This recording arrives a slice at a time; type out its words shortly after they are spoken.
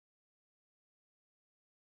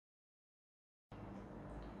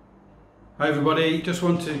Hi everybody, just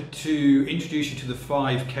wanted to introduce you to the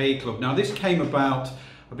 5K Club. Now this came about,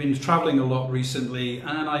 I've been traveling a lot recently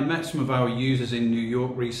and I met some of our users in New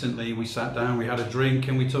York recently. We sat down, we had a drink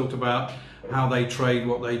and we talked about how they trade,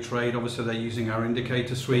 what they trade. Obviously they're using our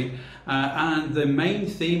indicator suite. And the main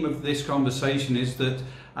theme of this conversation is that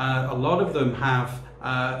a lot of them have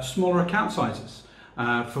smaller account sizes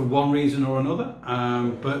for one reason or another.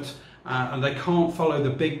 And they can't follow the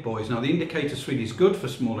big boys. Now the indicator suite is good for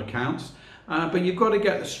small accounts, but you've got to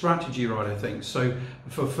get the strategy right, I think. So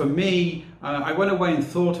for me, I went away and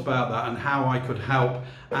thought about that and how I could help,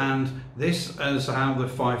 and this is how the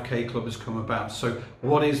 5K Club has come about. So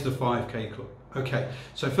what is the 5K Club? Okay,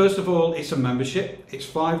 so first of all, it's a membership. It's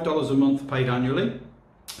 $5 a month paid annually,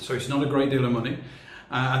 so it's not a great deal of money.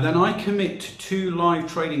 And then I commit to 2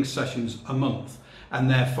 live trading sessions a month, and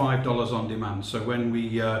they're $5 on demand. So when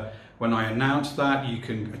I announce that, you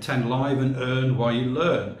can attend live and earn while you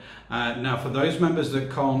learn. Now, for those members that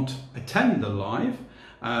can't attend the live,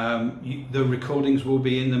 the recordings will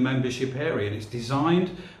be in the membership area, and it's designed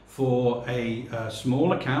for a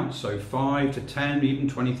small account, so $5 to $10, even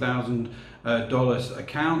 $20,000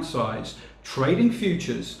 account size, trading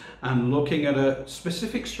futures and looking at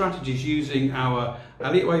specific strategies using our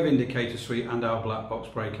Elliott Wave indicator suite and our black box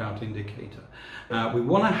breakout indicator. We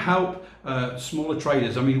want to help smaller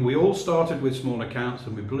traders. I mean, we all started with small accounts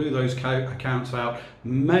and we blew those accounts out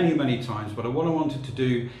many times, but what I wanted to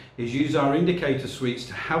do is use our indicator suites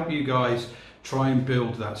to help you guys try and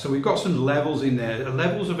build that. So we've got some levels in there,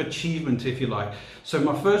 levels of achievement if you like. So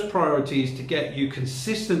my first priority is to get you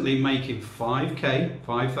consistently making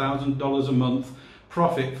 $5,000 a month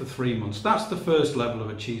profit for 3 months. That's the first level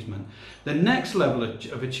of achievement. The next level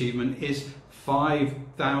of achievement is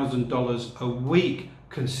 $5,000 a week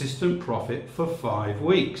consistent profit for 5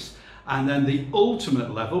 weeks. And then the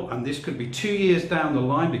ultimate level, and this could be 2 years down the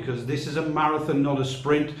line because this is a marathon, not a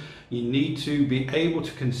sprint. You need to be able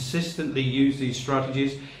to consistently use these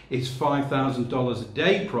strategies. It's $5,000 a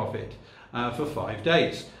day profit for 5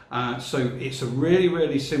 days. So it's a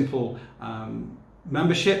really simple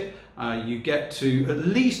membership. You get to at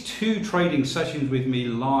least 2 trading sessions with me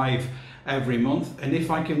live every month, and if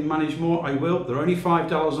I can manage more, I will. They're only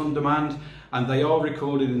 $5 on demand, and they are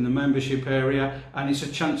recorded in the membership area, and it's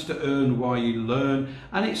a chance to earn while you learn,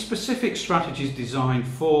 and it's specific strategies designed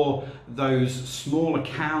for those small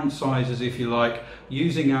account sizes, if you like,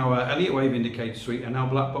 using our Elliott Wave indicator suite and our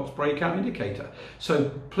black box breakout indicator.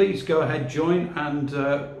 So please go ahead, join, and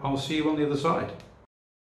I'll see you on the other side.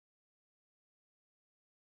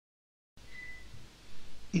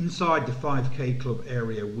 Inside the 5K Club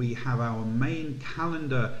area, we have our main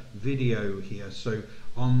calendar video here. So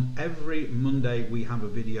on every Monday, we have a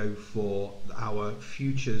video for our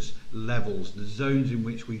futures levels, the zones in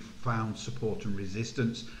which we found support and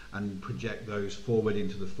resistance, and project those forward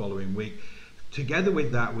into the following week. Together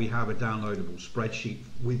with that, we have a downloadable spreadsheet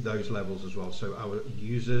with those levels as well. So our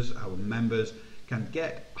users, our members, can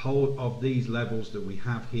get hold of these levels that we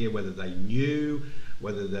have here, whether they knew,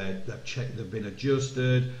 whether they've been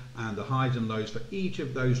adjusted, and the highs and lows for each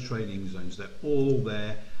of those trading zones. They're all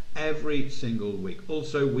there every single week.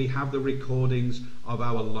 Also, we have the recordings of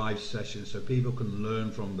our live sessions so people can learn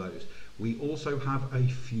from those. We also have a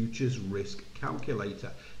futures risk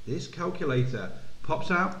calculator. This calculator pops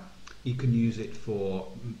out. You can use it for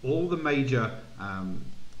all the major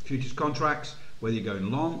futures contracts, whether you're going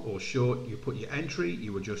long or short. You put your entry,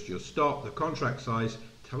 you adjust your stop, the contract size,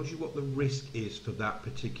 tells you what the risk is for that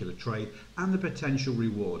particular trade and the potential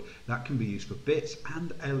reward. That can be used for bits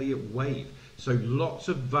and Elliott Wave. So lots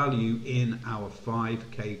of value in our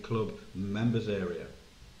 5K Club members area.